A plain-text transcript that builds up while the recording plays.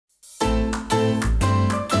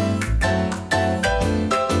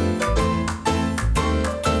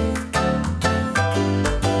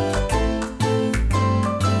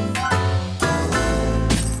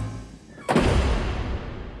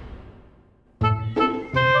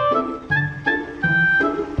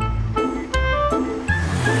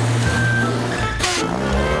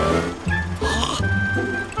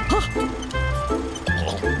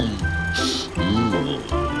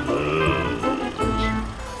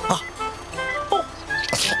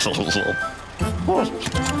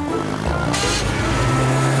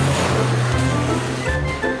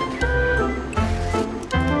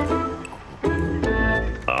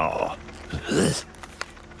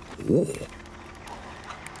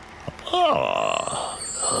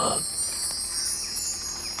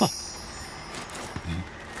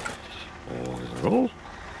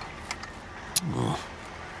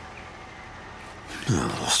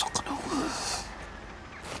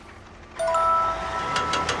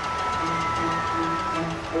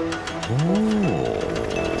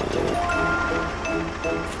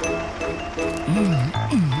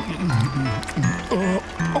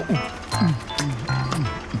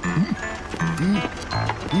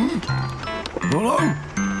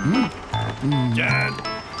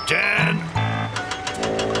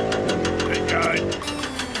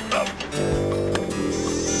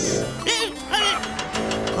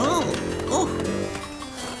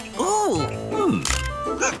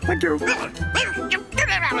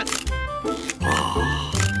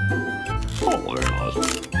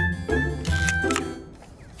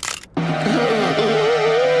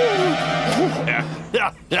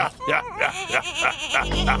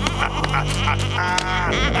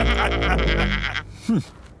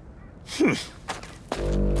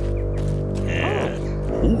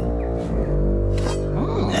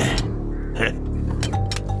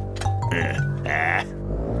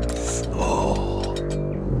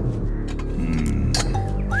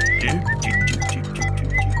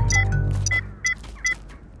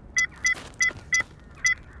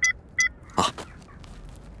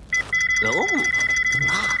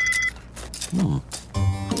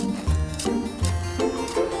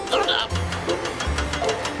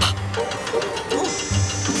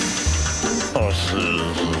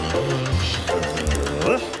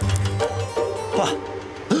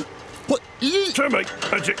Timmy,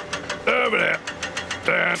 magic, over there.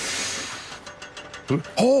 Dan.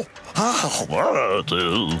 Oh, What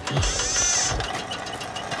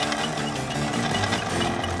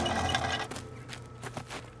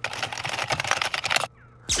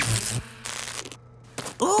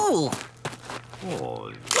Ooh.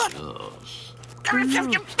 Oh, yes.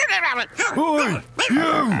 Oi,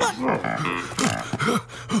 you!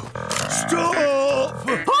 Stop!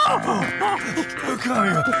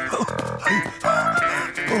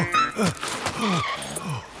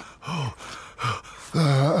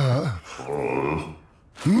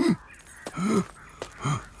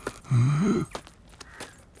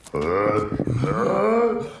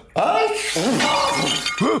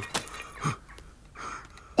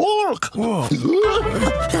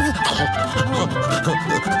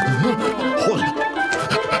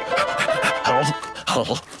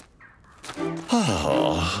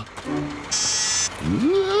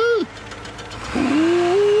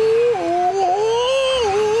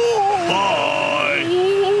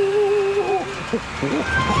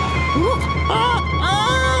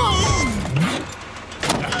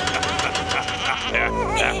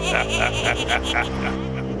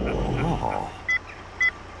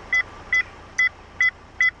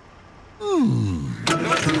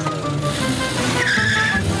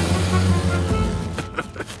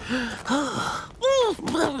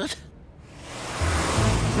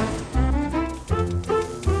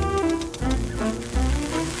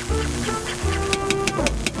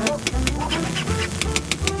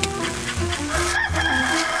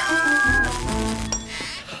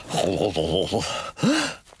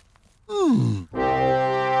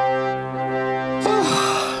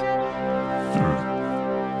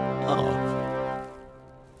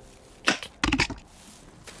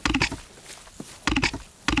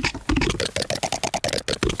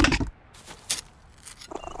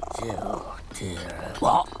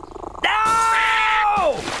 What?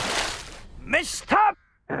 No! Mr.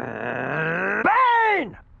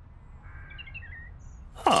 Bain!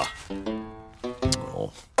 Huh.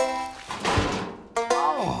 Oh.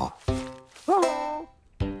 Hello.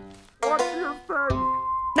 What do you think?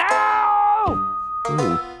 No!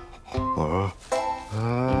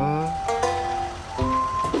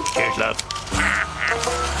 Cheers, love.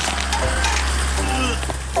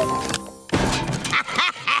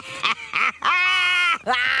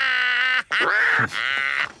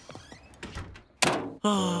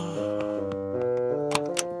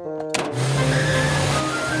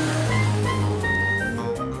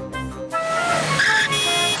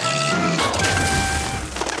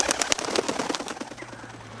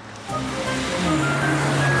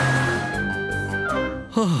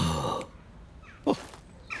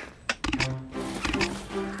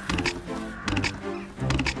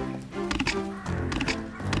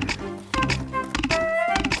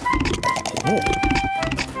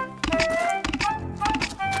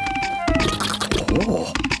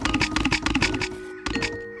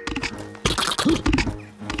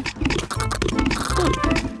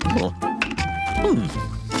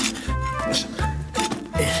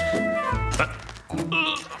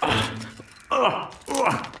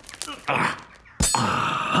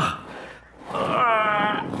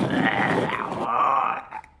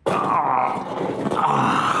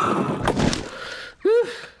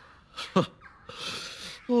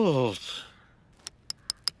 Oh.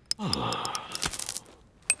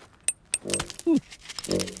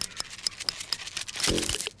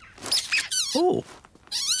 Oh.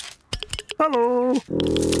 Hello.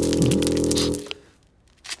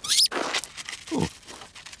 Oh.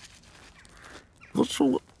 What's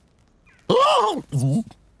wrong? Oh.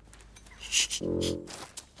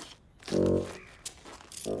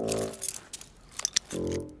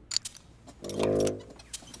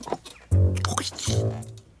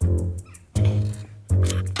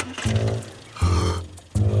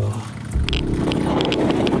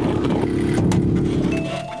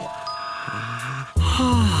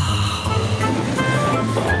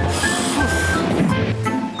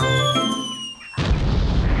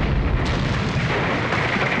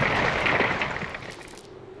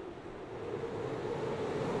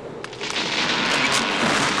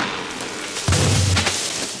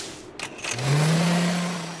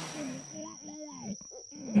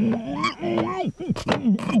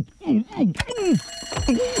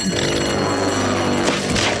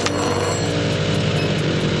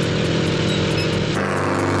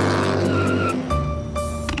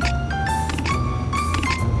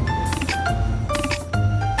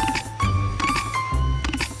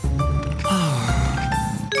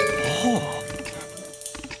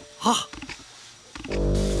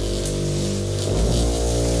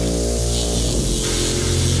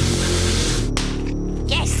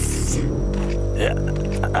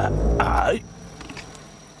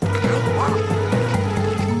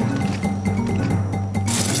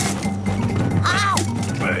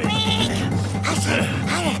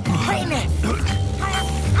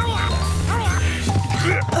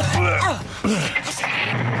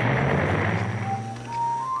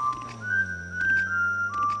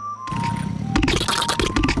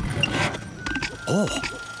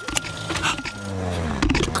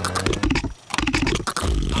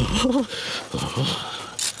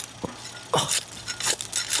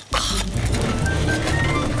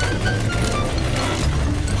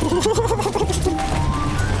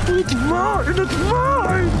 It's mine! It's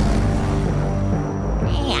mine!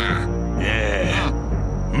 Yeah. Yes.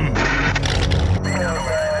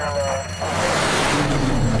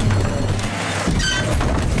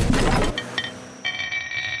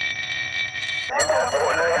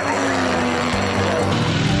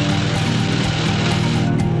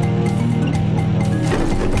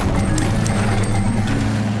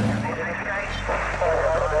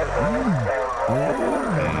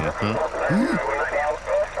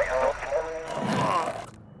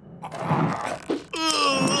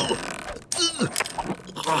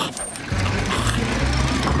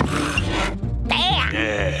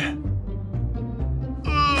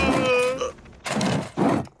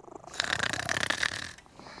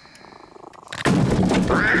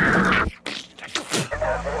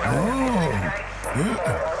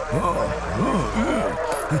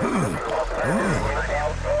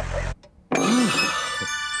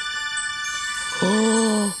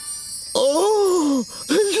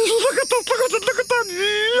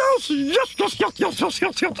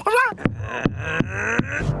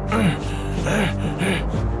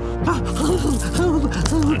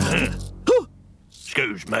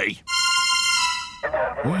 Excuse me.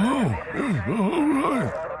 Oh, all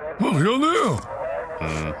right. Well, you're there.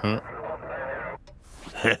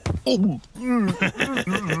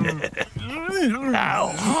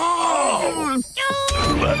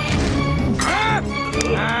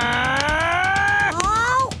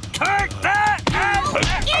 Take that!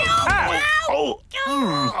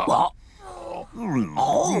 What?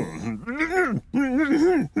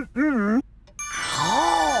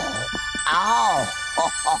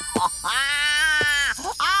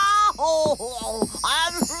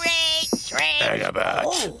 I'm rich. Hang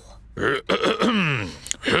about.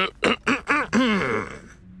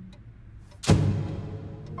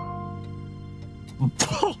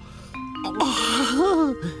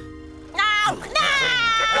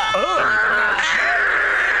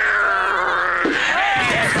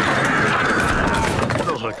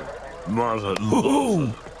 Martha,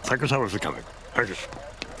 thank us how is it coming? Thank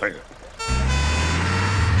you.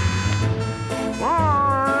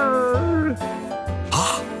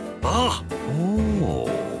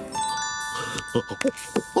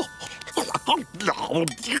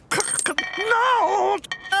 No!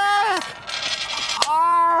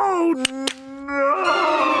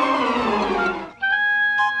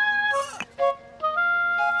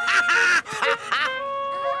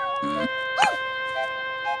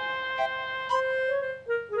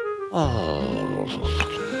 Oh,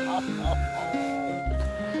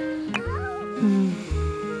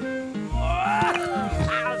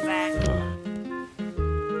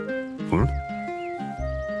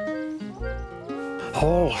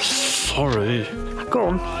 Oh, sorry. Go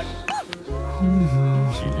on.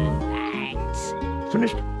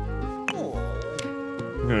 Finished?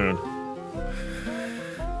 Good.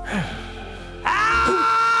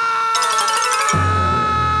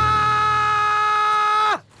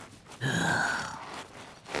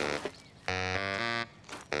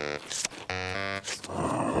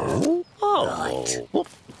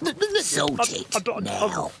 Salt it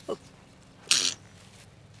now.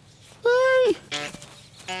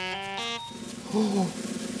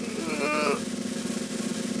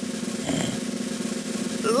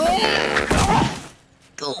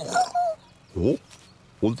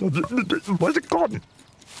 Oh, where's it gone?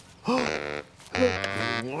 Oh.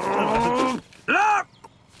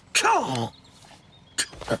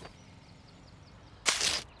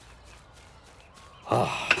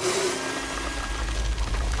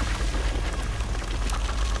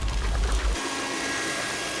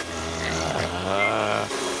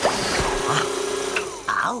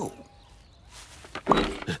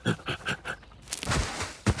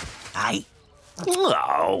 Hey.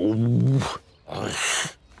 Oh.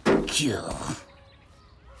 Kill.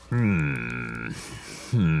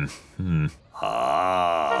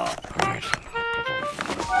 Ah. Right.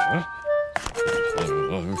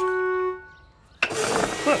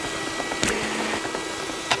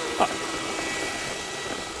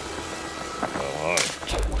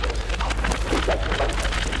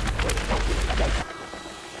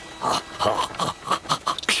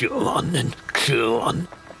 Kill on then, kill on.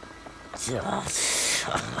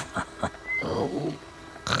 Oh.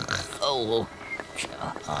 Oh.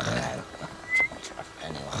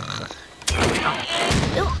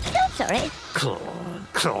 Oh, sorry.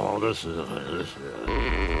 Claude, this is.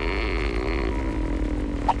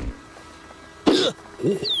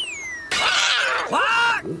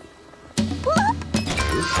 What?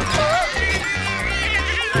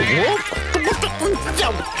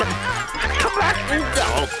 Come back!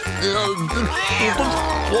 Come on!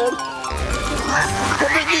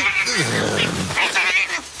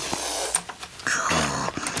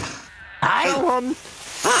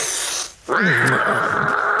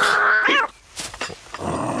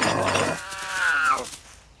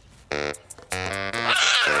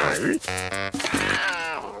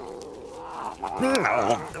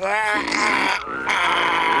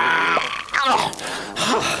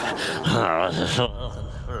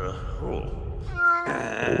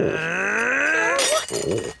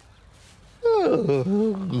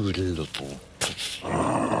 Good little.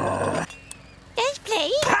 Yes,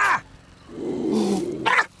 please.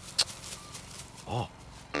 Oh.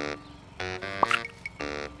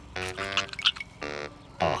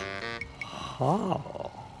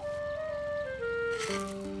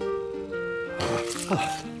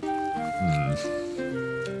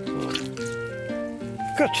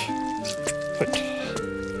 Good. Good.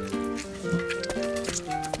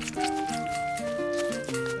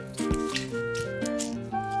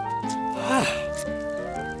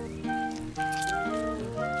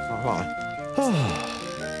 What?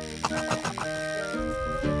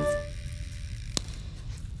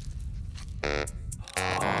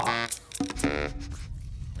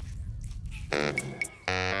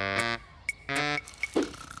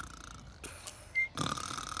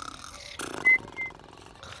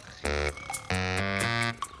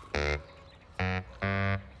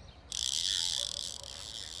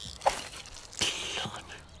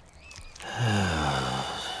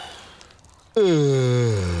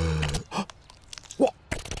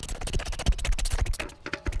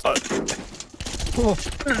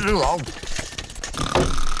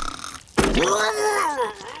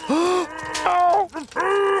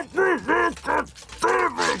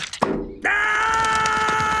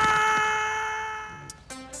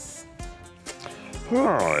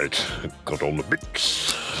 Right, got all the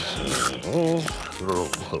bits.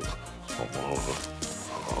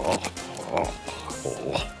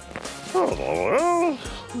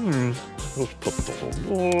 Let's put the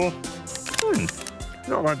more.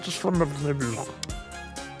 No, I just remember maybe look.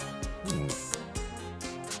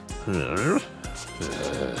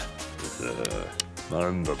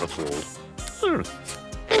 And that's all.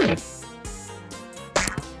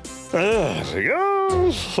 There we go.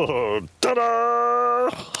 Ta-da!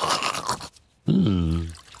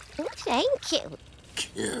 Thank you.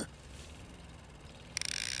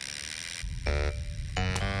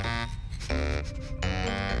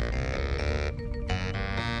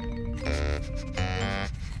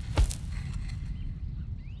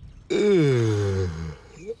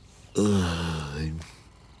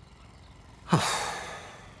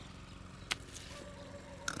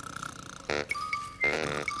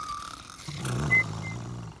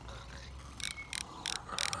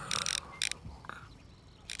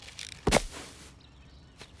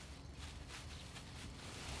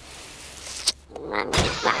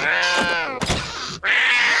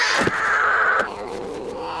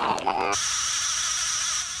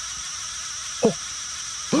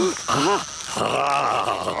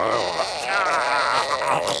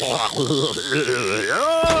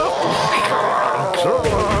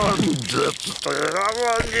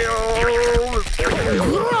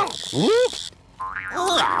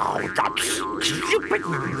 Oh, that stupid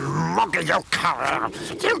monkey, you colour!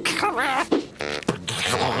 You colour!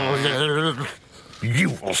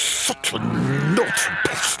 You are such a naughty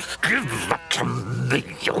puss! Give that to me,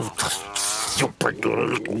 you stupid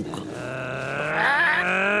little...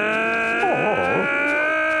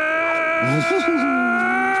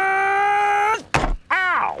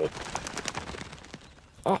 Ow!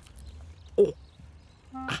 Oh. Oh.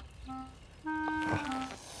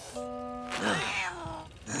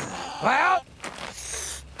 Well,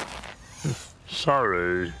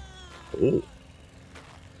 sorry. Oh.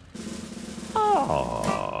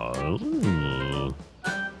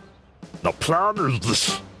 The plan is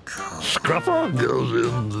this. Scrapper goes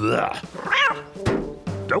in there.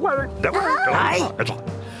 Don't worry, don't worry, don't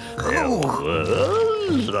worry.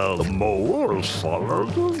 The mole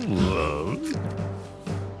follows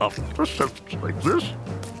after steps like this.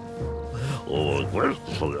 Oh, where's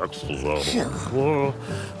the extra?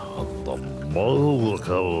 And the mole will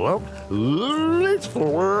come up, reach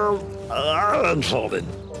for and fall in.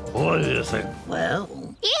 What do you think? Well...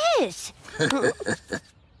 Yes.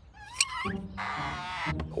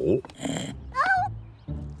 Oh.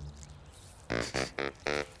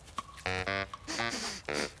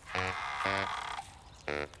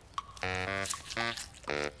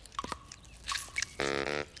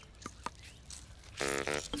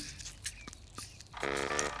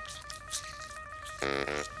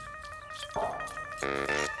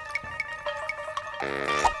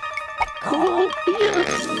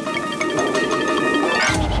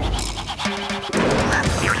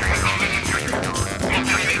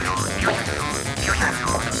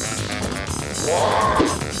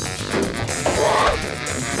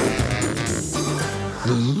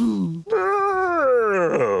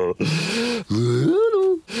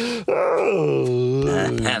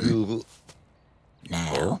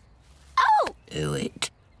 Now, do it.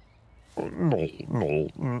 No,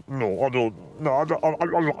 I don't. No, I'd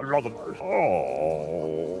rather know.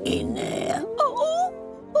 Oh. In there.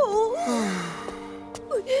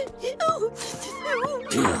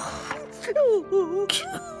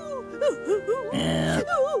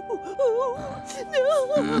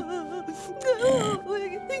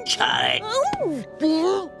 Charlie.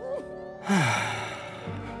 There.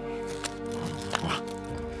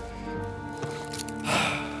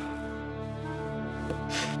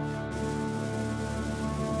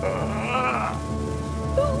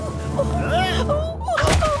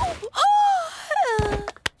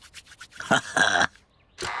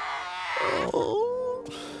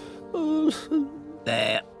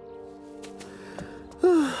 There.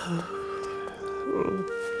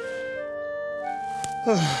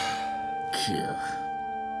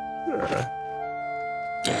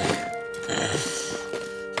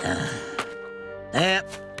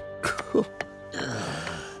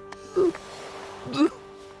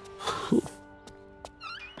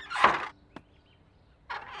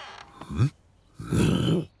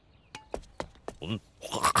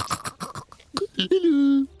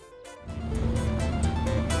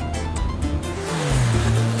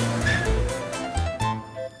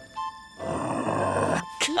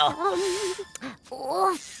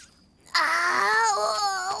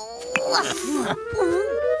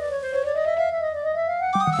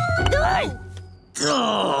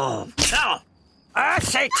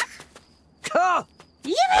 That's it! Oh.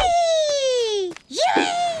 Yippee!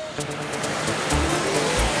 Yippee!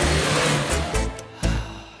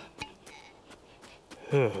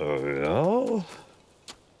 Yeah.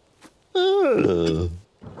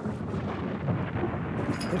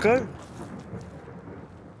 Okay.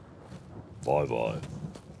 Bye-bye.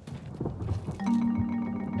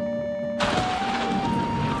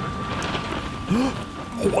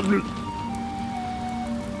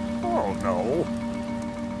 Oh, no.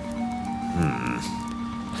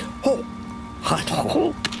 Oh,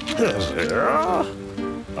 hello. There.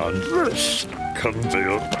 And this can be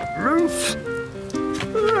a roof.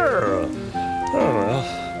 There. Oh, well.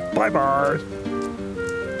 Bye-bye.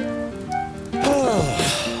 Oh.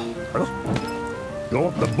 You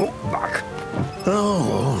want the book back?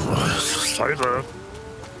 Oh, stay there.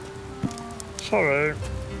 Sorry.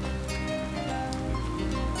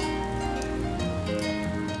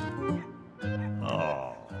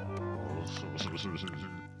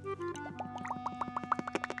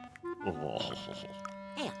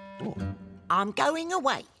 Here, I'm going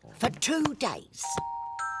away for 2 days.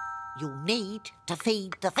 You'll need to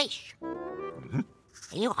feed the fish.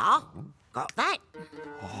 Here you are. Got that?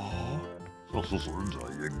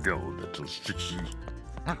 There you go, little Fixie.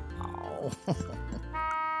 Oh.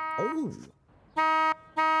 Oh.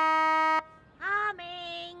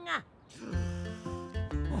 Coming.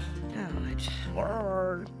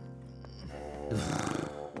 Bye.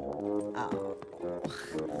 Oh.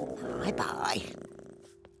 Bye-bye.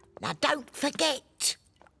 Now, don't forget.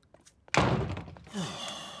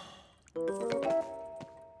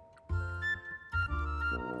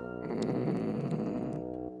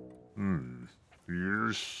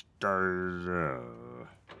 You stay there.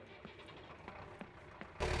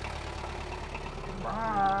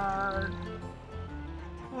 Bye.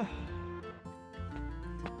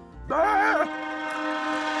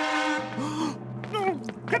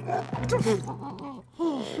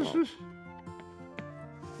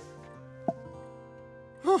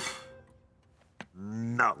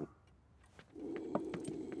 No.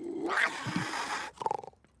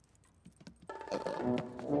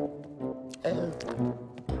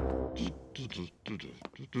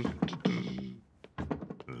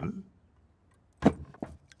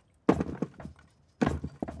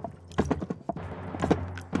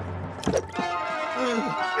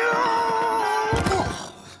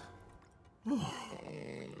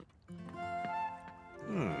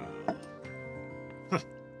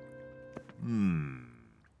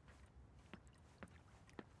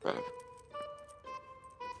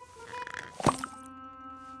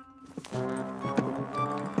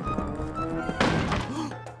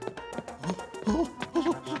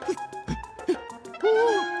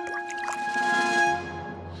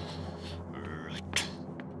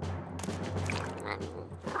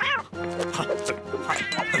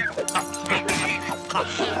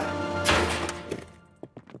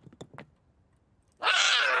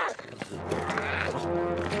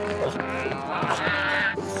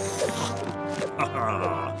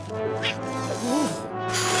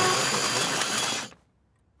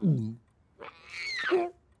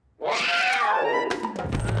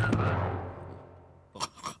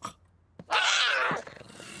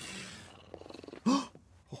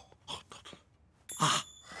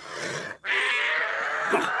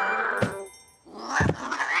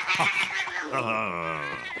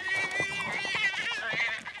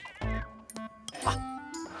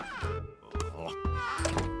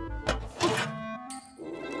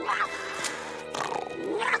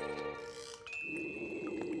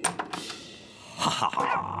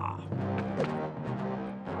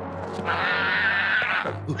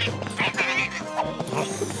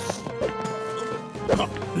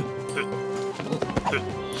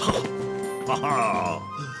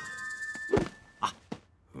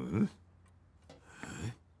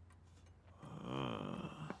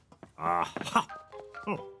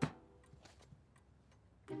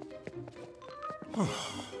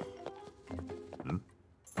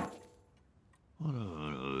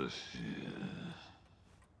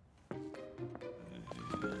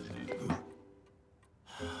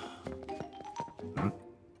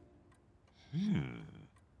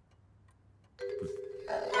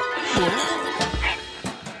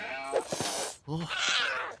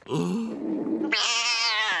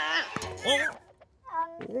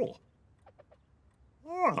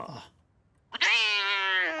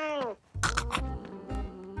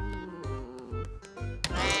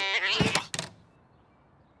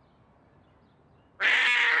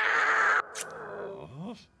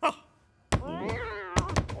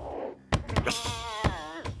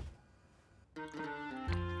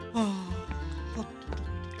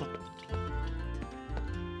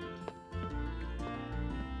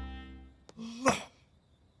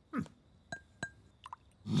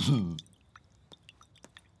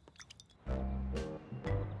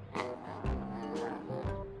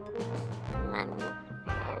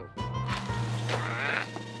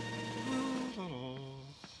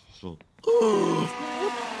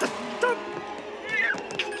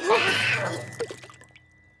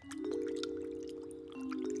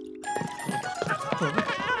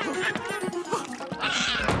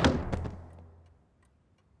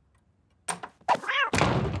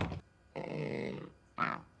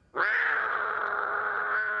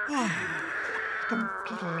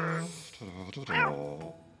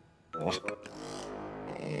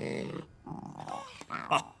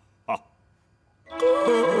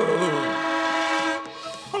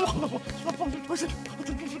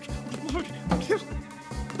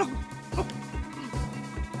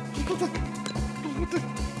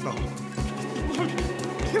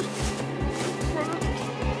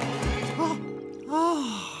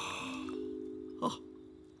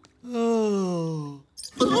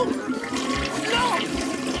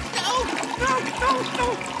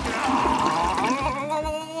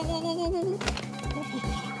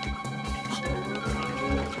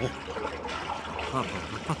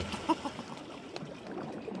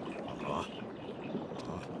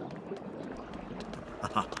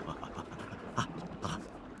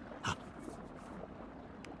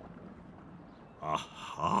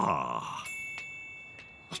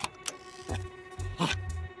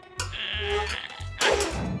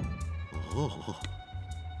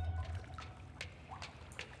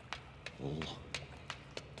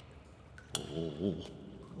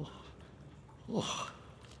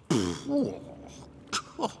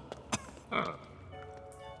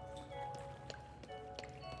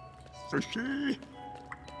 Fishy.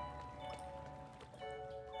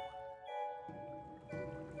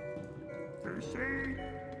 Fishy.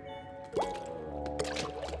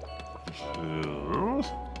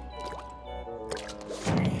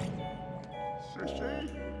 Fishy.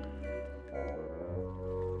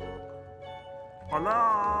 Hola.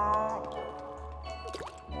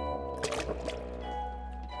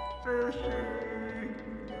 Fishy.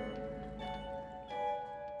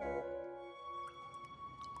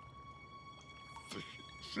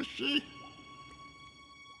 Fishy?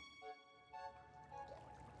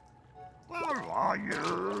 Where are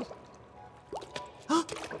you?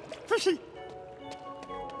 Fishy!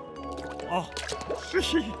 Oh,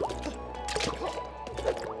 Fishy!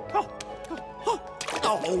 Oh!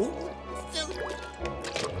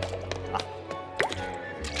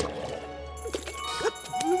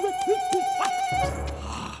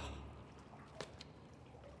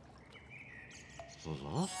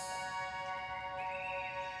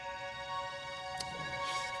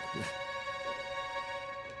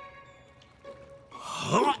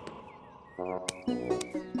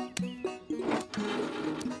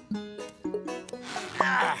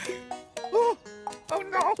 Oh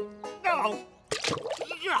no! No!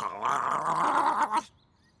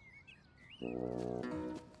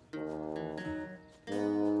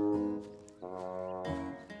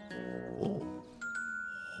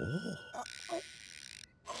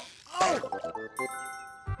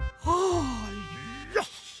 Oh,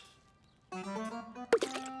 yes!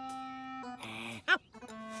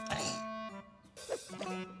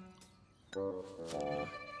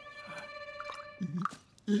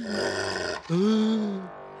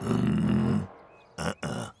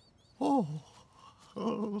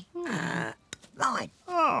 Right.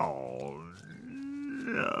 Oh,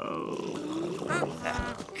 no.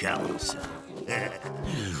 Come on, son.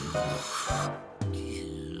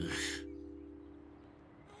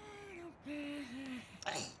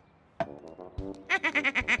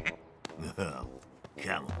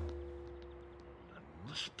 Come on. There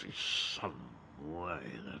must be some way.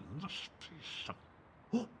 There must be some...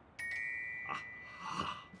 Oh. Aha.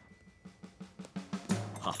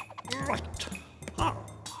 Ah, right. Ah.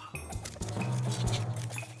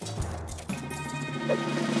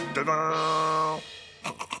 Ta-da!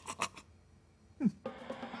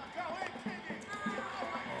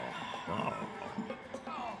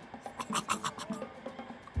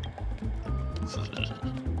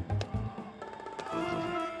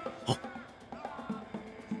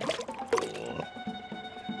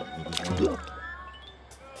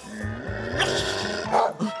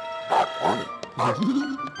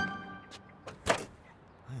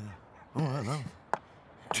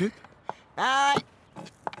 Chip? Bye.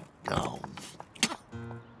 No.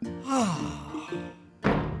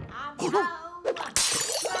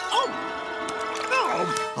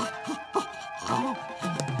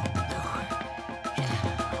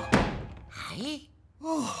 Hey?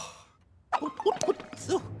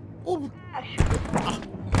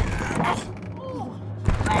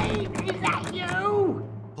 Babe, is that you?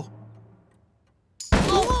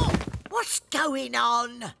 What's going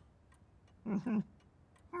on?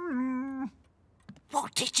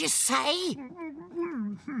 What did you say?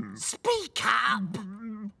 Speak up.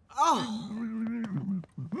 Oh.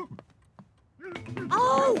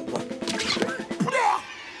 Oh.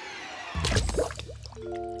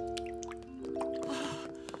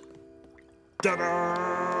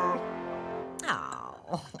 Ta-da!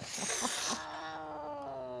 Oh.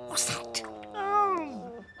 What's that?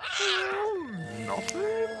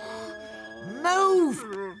 Nothing. Move.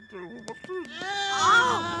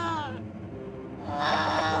 Oh.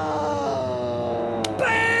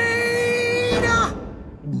 Beta!